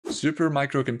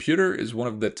Supermicro Computer is one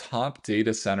of the top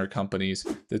data center companies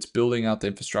that's building out the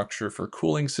infrastructure for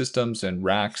cooling systems and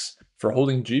racks for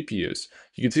holding GPUs.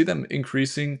 You can see them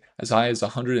increasing as high as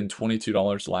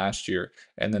 $122 last year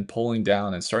and then pulling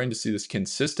down and starting to see this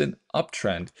consistent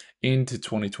uptrend into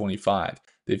 2025.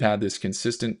 They've had this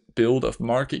consistent build of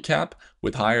market cap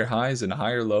with higher highs and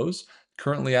higher lows,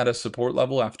 currently at a support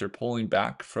level after pulling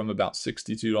back from about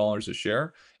 $62 a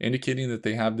share, indicating that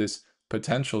they have this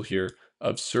potential here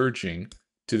of surging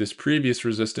to this previous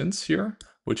resistance here,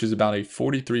 which is about a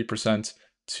 43%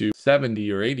 to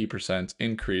 70 or 80%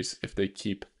 increase if they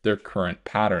keep their current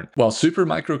pattern. While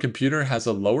Supermicro Computer has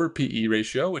a lower PE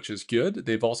ratio, which is good,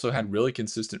 they've also had really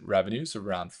consistent revenues of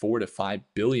around $4 to $5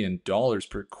 billion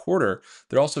per quarter.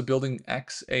 They're also building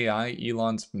xAI,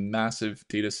 Elon's massive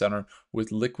data center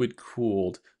with liquid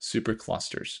cooled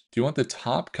superclusters. Do you want the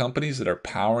top companies that are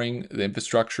powering the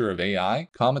infrastructure of AI?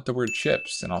 Comment the word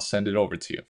chips and I'll send it over to you.